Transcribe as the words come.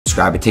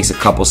subscribe. It takes a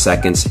couple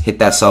seconds. Hit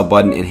that sub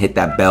button and hit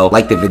that bell.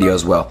 Like the video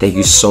as well. Thank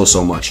you so,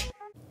 so much.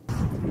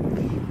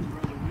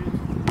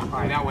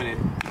 Alright, that went in.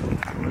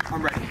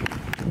 I'm ready.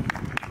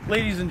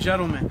 Ladies and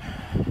gentlemen,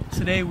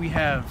 today we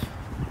have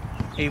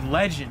a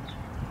legend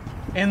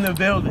in the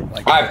building.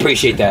 I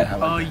appreciate that.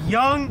 A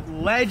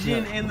young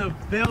legend in the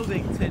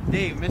building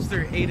today,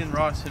 Mr. Adin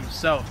Ross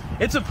himself.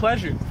 It's a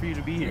pleasure for you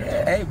to be here.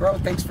 Yeah, hey, bro,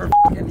 thanks for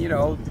you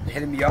know,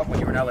 hitting me up when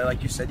you were in LA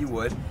like you said you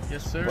would.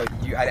 Yes, sir. But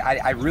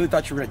I really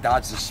thought you were gonna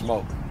dodge the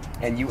smoke,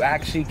 and you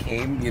actually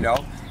came. You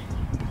know,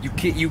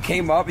 you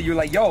came up and you were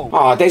like, "Yo."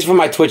 Aw, thanks for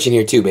my twitching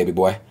here too, baby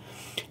boy.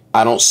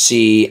 I don't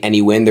see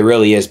any win. There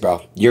really is,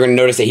 bro. You're gonna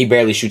notice that he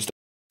barely shoots the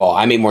ball.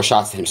 I make more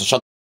shots than him, so shut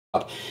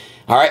up.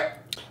 All right.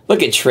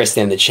 Look at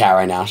Tristan in the chat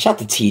right now.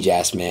 Shout out to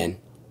Jass, man.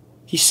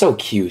 He's so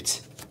cute.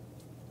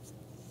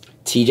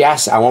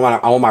 Jass, I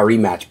want my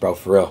rematch, bro,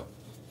 for real.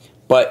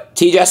 But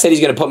Jass said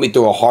he's gonna put me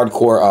through a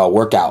hardcore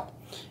workout.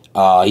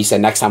 He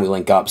said next time we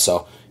link up.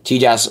 So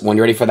Jass, when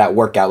you're ready for that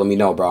workout, let me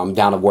know, bro. I'm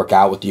down to work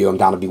out with you. I'm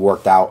down to be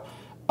worked out.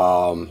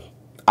 I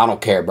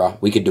don't care, bro.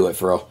 We could do it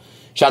for real.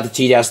 Shout out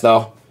to Jass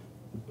though.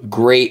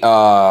 Great.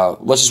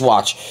 Let's just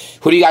watch.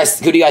 Who do you guys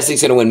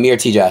think's gonna win, me or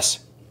Jass?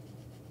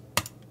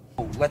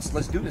 Let's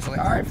do this. I'm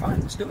like, all right,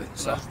 fine, let's do it.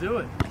 So. Let's do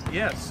it.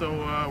 Yeah. So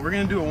we're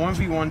gonna do a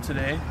 1v1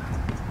 today.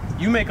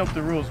 You make up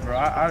the rules, bro.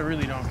 I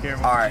really don't care.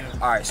 All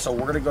right. So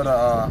we're gonna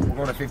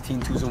go to 15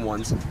 twos and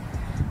ones.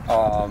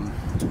 I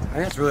think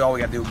that's really all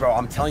we gotta do, bro.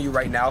 I'm telling you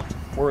right now,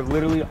 we're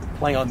literally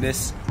playing on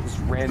this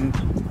rim,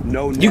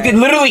 no net. You can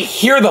literally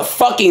hear the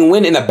fucking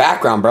wind in the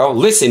background, bro.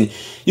 Listen,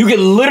 you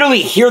can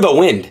literally hear the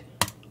wind.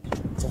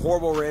 It's a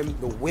horrible rim.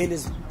 The wind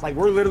is like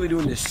we're literally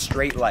doing this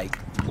straight like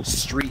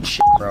street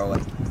shit, bro.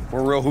 Like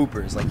we're real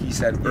hoopers, like he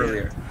said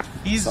earlier.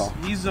 He's a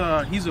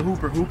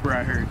hooper.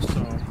 I heard.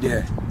 So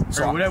yeah.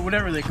 So or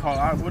whatever they call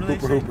it. What do they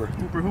say?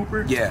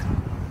 Hooper. Yeah.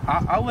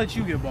 I'll let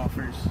you get ball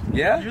first.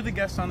 Yeah. You're the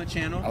guest on the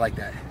channel. I like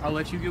that. I'll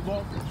let you get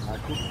ball first. All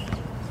right, cool.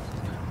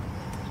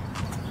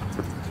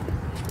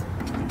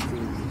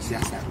 See,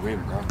 that's that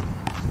rim, bro.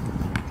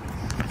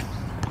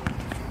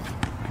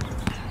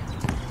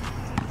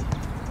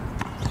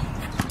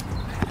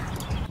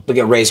 Look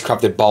at Ray's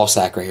corrupted ball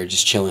sack right here,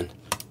 just chilling.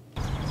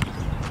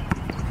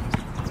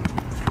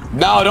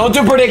 No, don't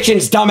do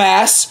predictions,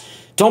 dumbass.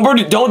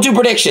 Don't do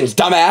predictions,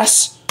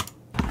 dumbass.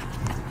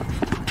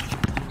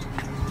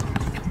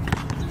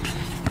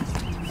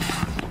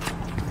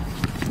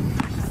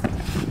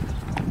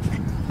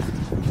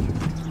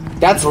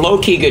 That's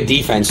low-key good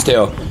defense,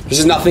 too.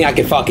 There's nothing I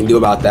can fucking do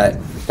about that.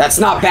 That's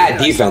not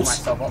bad defense. I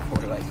set myself up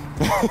for it, like.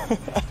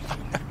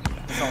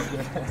 It's all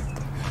good.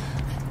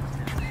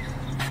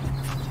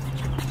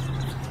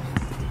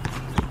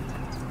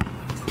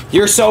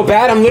 You're so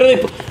bad, I'm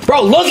literally...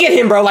 Bro, look at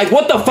him, bro. Like,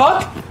 what the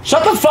fuck?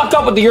 Shut the fuck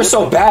up with the you're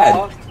so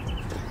bad.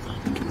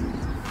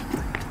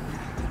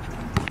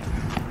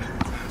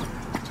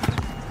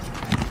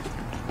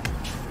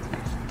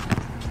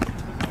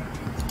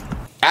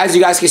 As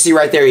you guys can see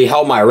right there, he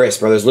held my wrist,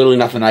 bro. There's literally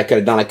nothing I could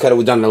have done. I could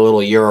have done a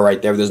little euro right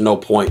there. There's no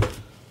point.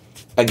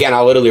 Again,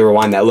 I'll literally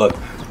rewind that. Look.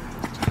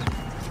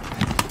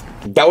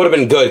 That would have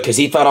been good, because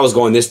he thought I was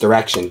going this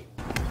direction.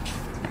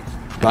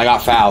 But I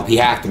got fouled. He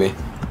hacked me.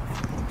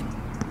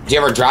 Did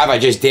you ever drive? I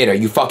just did. Are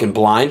you fucking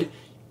blind?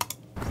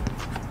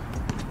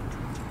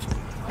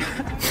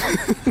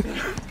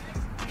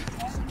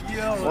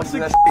 Yo,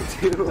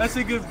 that's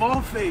a good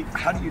ball fake.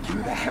 How do you do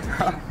that,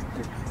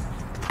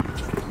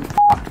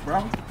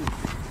 bro? Bro.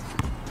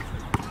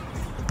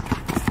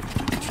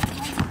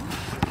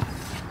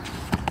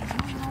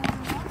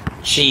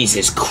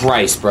 Jesus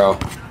Christ, bro.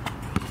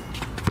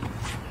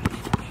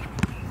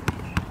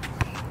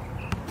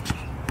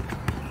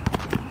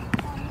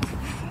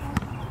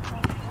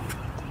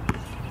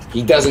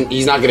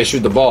 He's not gonna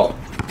shoot the ball.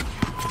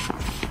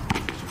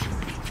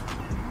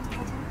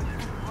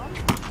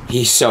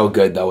 He's so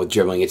good though with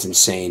dribbling, it's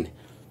insane.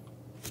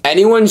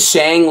 Anyone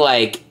saying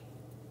like,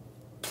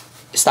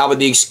 stop with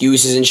the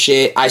excuses and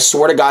shit, I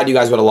swear to God you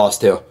guys would have lost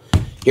too.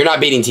 You're not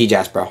beating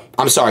Jass, bro.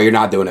 I'm sorry, you're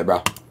not doing it,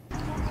 bro.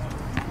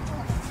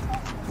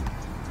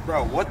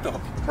 Bro, what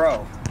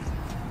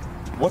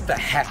the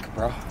heck,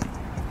 bro?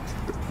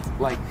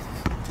 Like,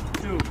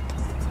 Dude.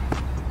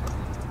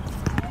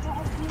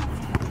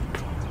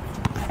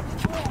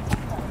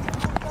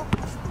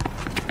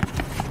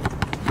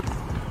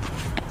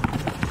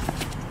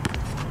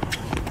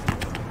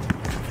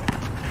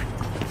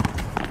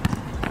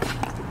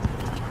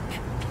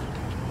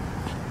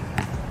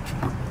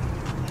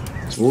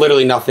 There's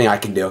literally nothing I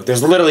can do.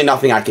 There's literally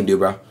nothing I can do,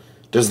 bro.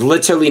 There's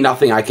literally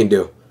nothing I can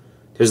do.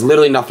 There's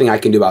literally nothing I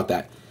can do about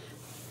that.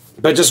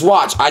 But just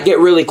watch. I get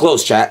really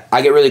close, chat.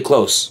 I get really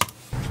close.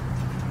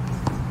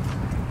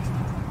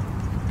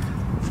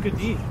 It's good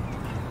D.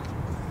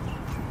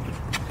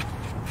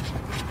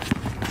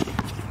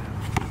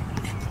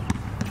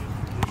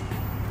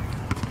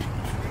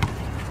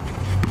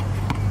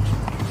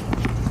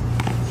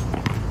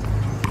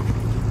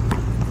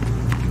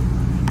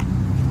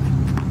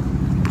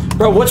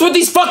 Bro, what's with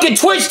these fucking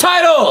Twitch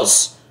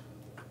titles?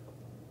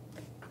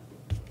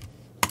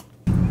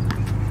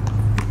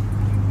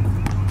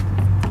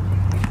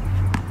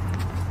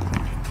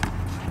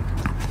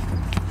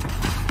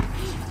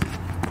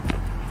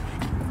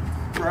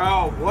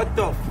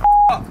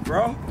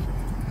 bro.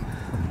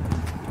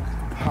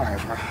 Alright,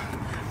 bro.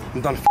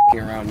 I'm done f***ing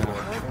around now.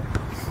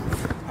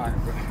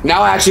 Alright, bro.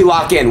 Now I actually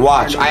lock in.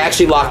 Watch. I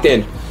actually locked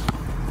in.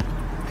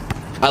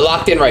 I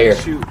locked in right here.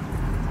 Shoot.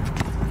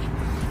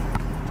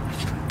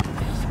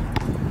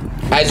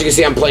 As you can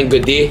see, I'm playing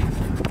good D.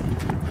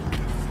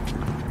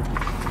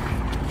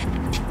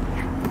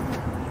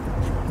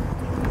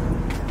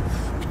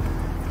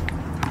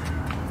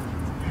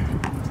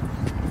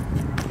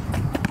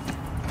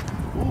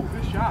 Ooh,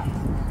 good shot.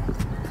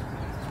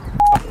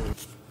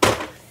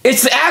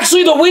 It's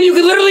actually the wind. You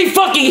can literally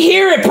fucking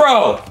hear it,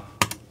 bro.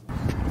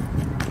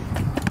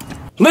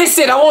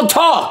 Listen, I won't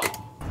talk.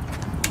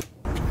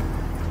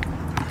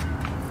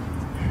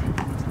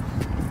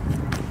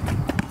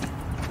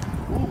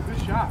 Ooh,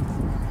 good shot.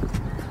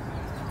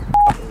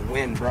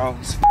 Wind, bro.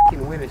 This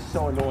fucking wind is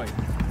so annoying.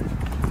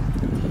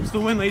 It's the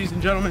win, ladies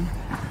and gentlemen.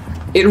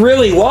 It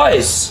really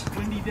was.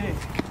 Windy day.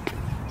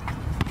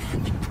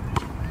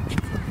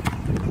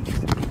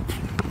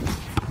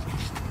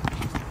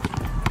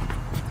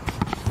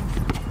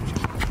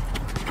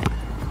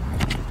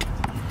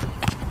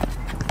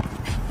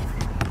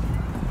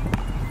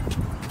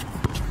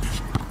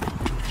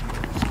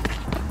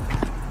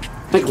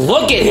 Like,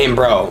 look at him,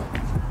 bro.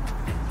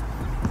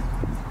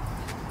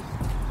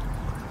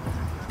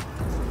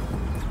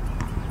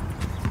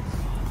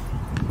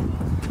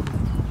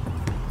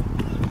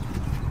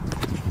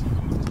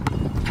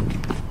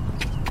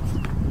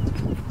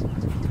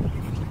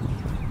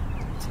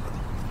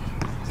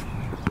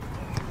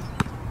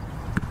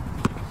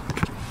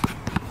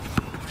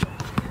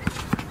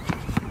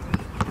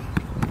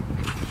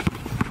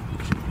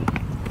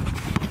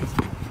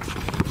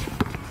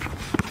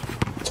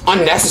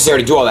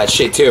 Unnecessary to do all that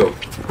shit too.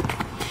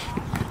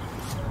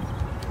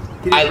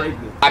 He didn't break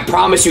me. I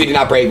promise you he did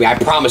not break me. I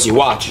promise you.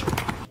 Watch.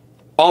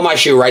 On my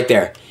shoe right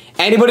there.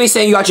 Anybody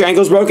saying you got your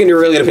ankles broken, you're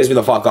really gonna piss me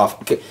the fuck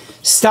off. Okay.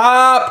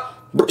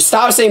 Stop.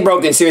 Stop saying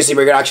broken. Seriously,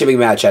 we're gonna actually make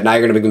me mad, chat. Now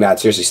you're gonna make me mad.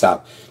 Seriously,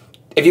 stop.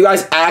 If you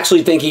guys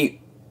actually think he...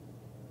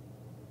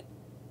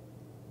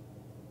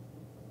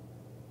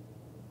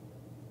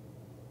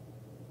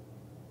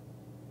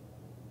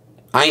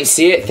 I ain't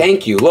see it.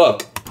 Thank you.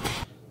 Look.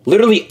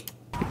 Literally...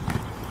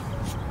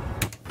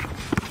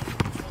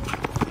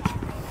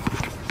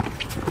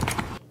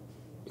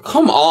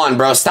 Come on,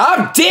 bro.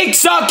 Stop dick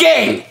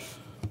sucking!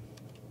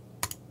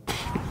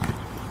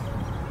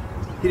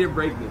 He didn't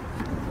break me.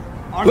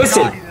 On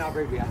Listen. God, He did not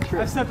break me. I I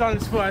tripped. stepped on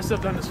his foot. I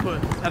stepped on his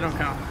foot. That don't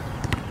count.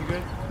 You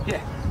good?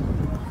 Yeah.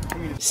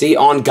 See,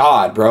 on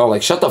God, bro.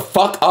 Like, shut the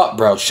fuck up,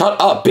 bro. Shut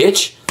up,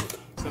 bitch.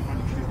 Step on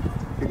your shoe.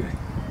 You're good.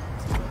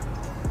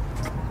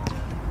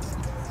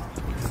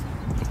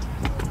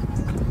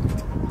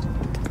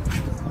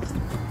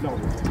 No.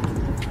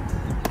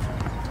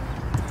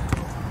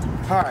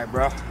 Alright,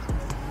 bro.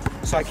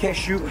 So I can't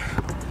shoot.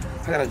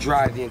 I gotta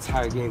drive the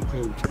entire game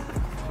clean.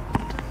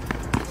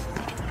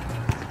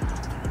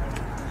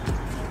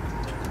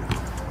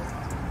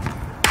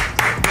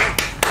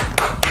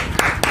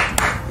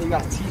 You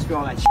gotta teach me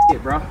all that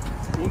shit, bro.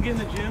 We'll get in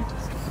the gym.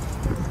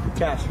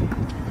 Cash.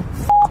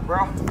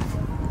 Bro.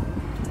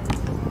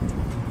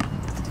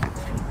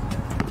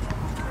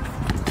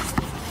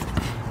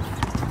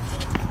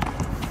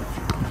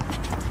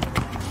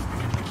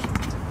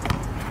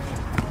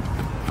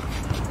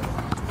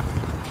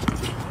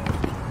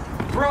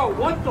 Bro,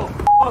 what the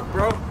fuck,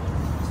 bro?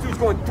 This dude's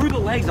going through the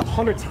legs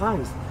 100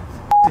 times.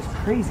 This is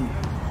crazy.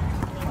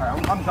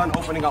 Alright, I'm done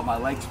opening up my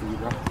legs for you,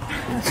 bro.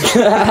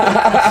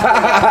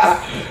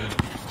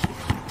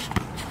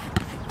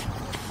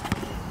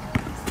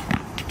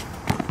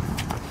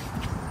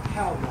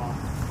 Hell no.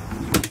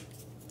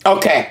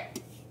 Okay.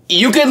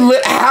 You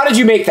could how did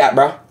you make that,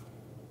 bro?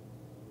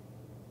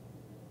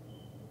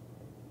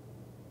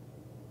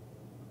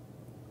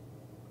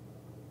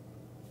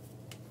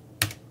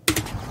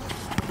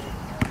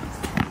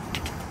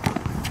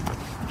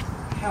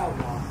 Hell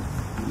no.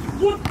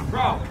 What?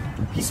 Bro,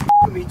 he's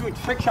f***ing me. He's doing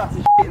trick shots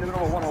and shit in the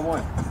middle of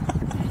one-on-one.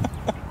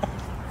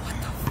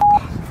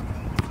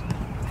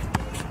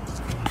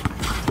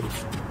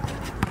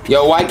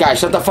 Yo, white guy,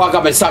 shut the fuck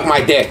up and suck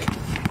my dick.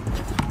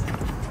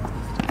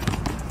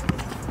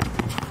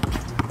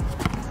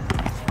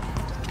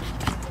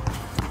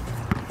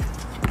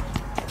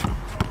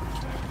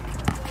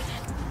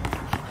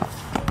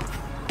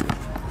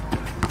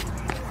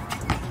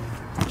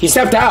 He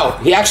stepped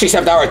out. He actually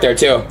stepped out right there,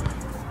 too.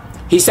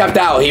 He stepped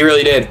out. He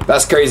really did.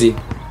 That's crazy.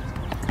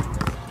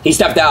 He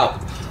stepped out.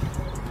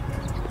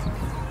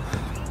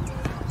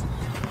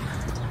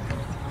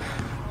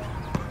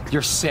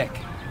 You're sick.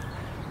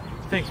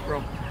 Thanks,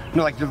 bro.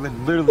 No, like, you're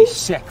literally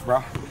sick,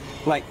 bro.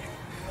 Like,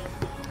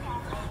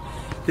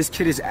 this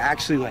kid is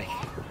actually, like,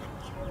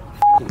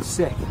 f***ing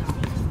sick.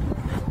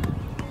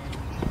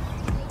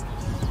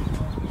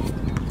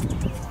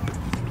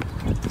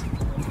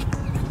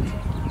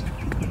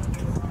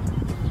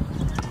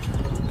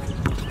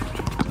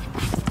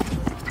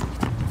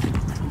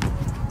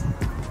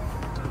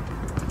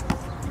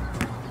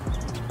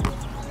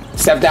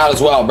 Stepped out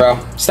as well, bro.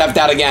 Stepped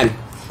out again.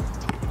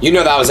 You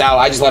know that was out.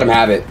 I just let him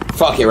have it.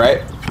 Fuck it,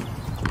 right?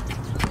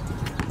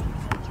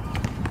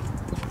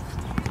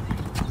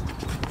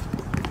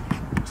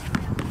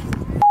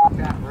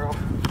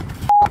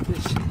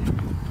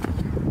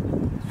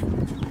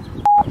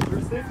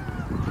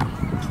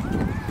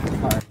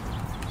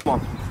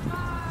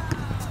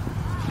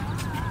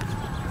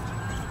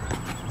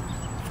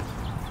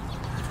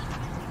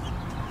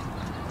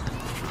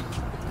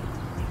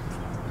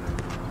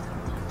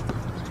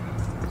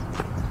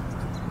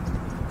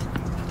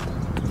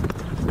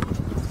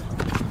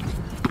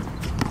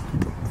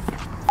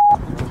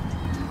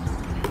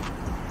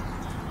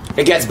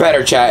 It gets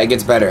better, chat. It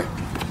gets better.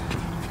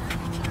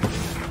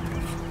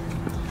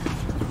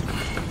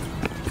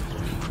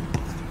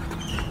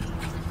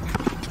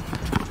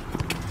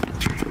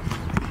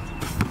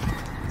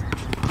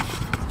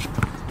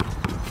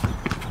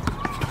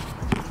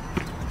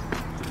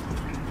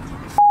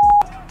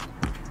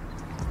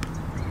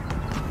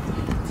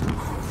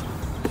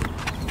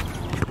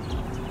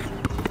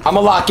 I'm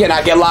gonna lock in.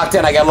 I get locked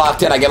in. I get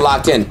locked in. I get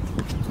locked in.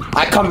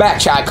 I come back,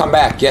 chat. I come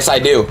back. Yes, I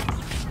do.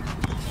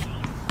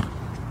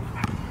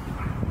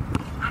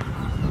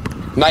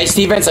 Nice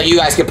defense. Like, you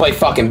guys can play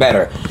fucking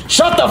better.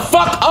 Shut the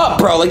fuck up,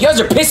 bro. Like, you guys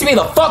are pissing me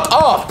the fuck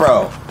off,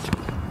 bro.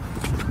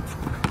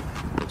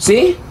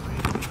 See?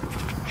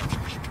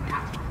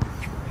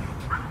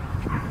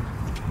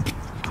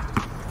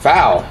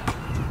 Foul.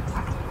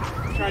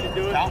 Tried to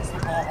do it. Bounce the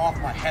ball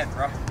off my head,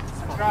 bro.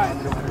 Try.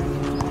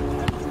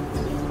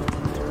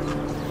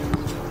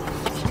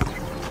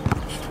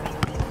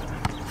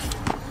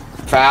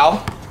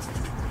 Foul.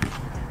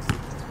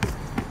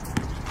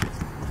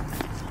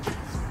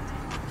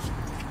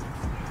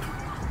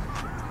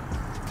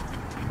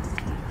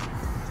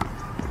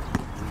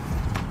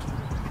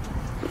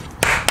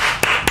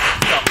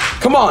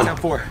 Come on.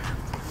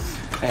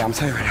 10-4. Hey, I'm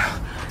telling you right now.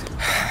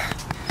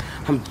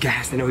 I'm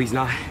gassed. I know he's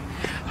not.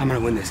 I'm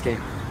gonna win this game.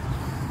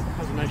 That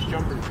was a nice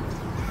jumper.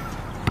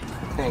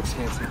 Thanks,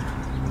 Hanson.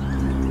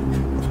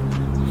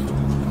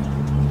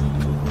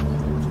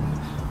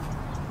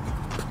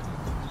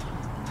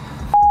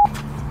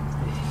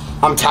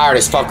 I'm tired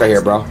as fuck right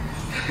here, bro.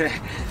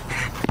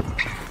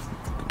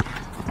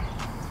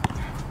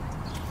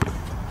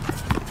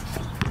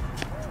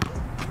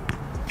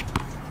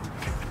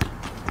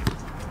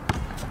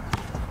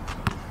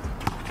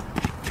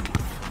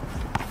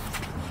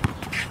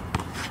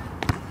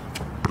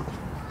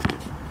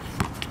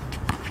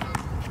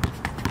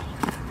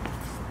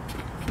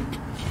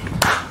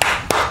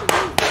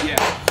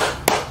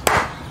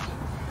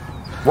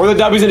 Where are the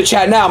W's in the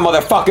chat now,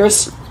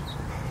 motherfuckers?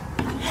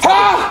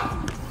 Ha!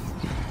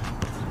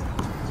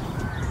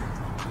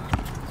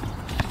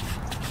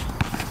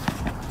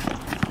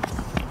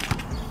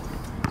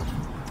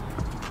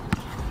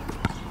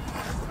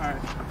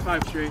 Alright,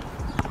 5 straight.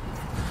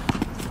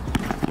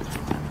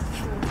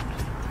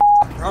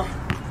 Bro.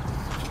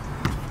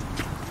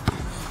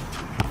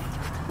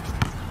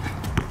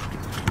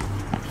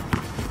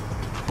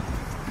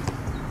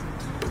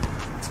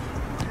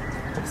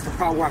 That's the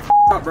problem where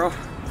I up, bro.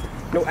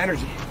 No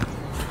energy.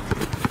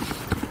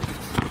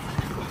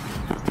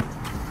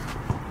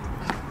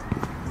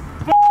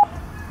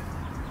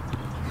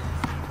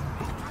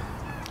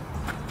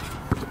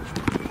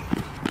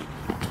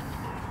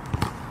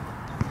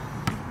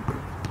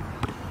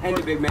 End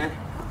it, big man.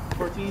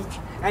 14.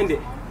 End it.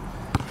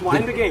 Come on,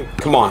 end the game.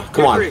 Come on,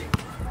 come on. Three.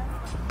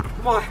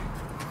 Come on.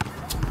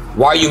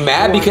 Why are you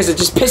mad? Because it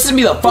just pisses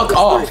me the fuck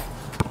off.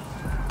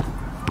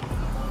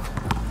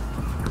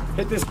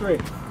 Hit this three.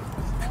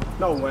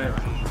 No way.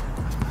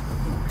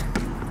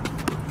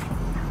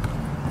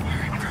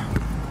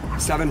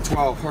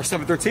 7-12 or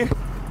 7-13?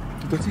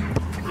 13?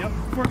 Yep,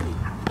 14.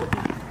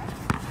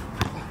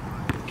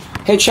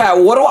 Hey, chat,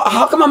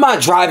 how come I'm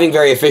not driving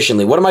very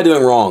efficiently? What am I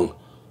doing wrong?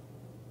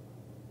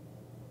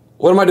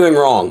 What am I doing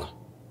wrong?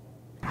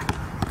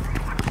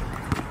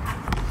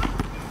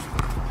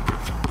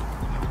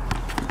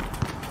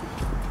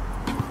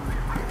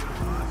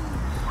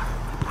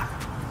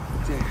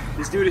 Dude,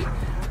 this dude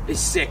is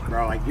sick,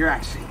 bro. Like, you're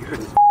actually good.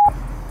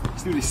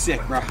 This dude is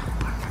sick, bro.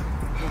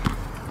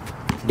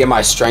 Get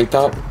my strength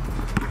up.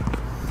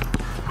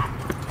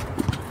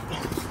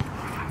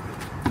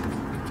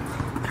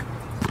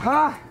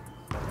 Huh?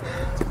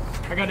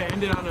 I gotta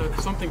end it on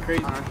something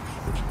crazy.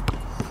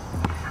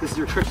 This is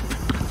your trick.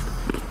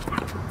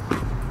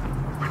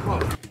 Whoa.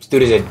 This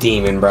dude is a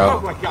demon, Oh bro.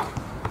 my god.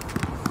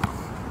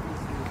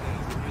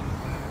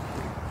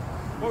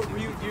 What, do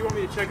you want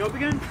me to check up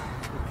again?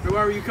 Or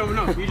why were you coming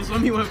up? You just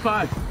let me win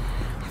 5.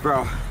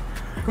 Bro.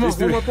 Come on,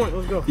 one more point.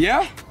 Let's go.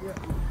 Yeah?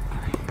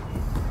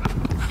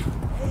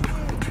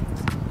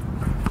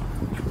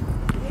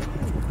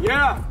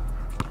 Yeah.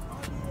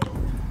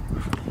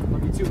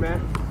 Love you too, man.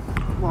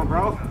 Come on,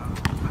 bro.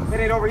 It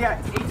ain't over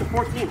yet.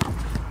 8-14.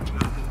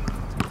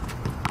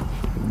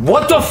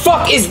 What the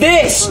fuck is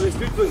this? Bro, this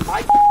dude's doing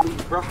my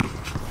lead, bro.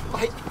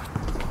 Like,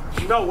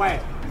 no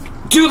way.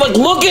 Dude, like,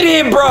 look at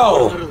him,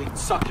 bro. Literally,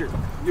 suck your,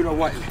 you know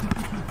what?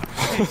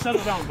 Hey,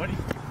 settle down, buddy.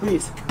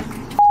 Please.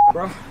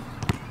 Bro.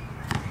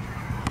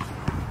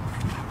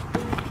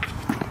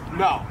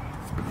 No.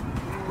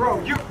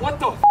 Bro, you, what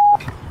the f?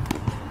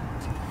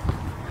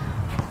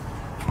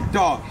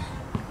 Dog.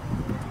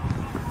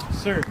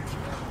 Sir,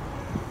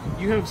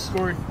 you have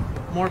scored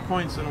more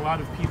points than a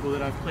lot of people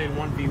that I've played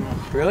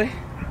 1v1. Really?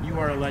 You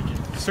are a legend.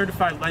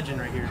 Certified legend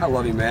right here. I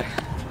love you, man.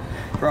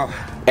 Bro.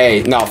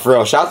 Hey, no, for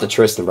real. Shout out to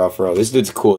Tristan, bro, for real. This dude's cool.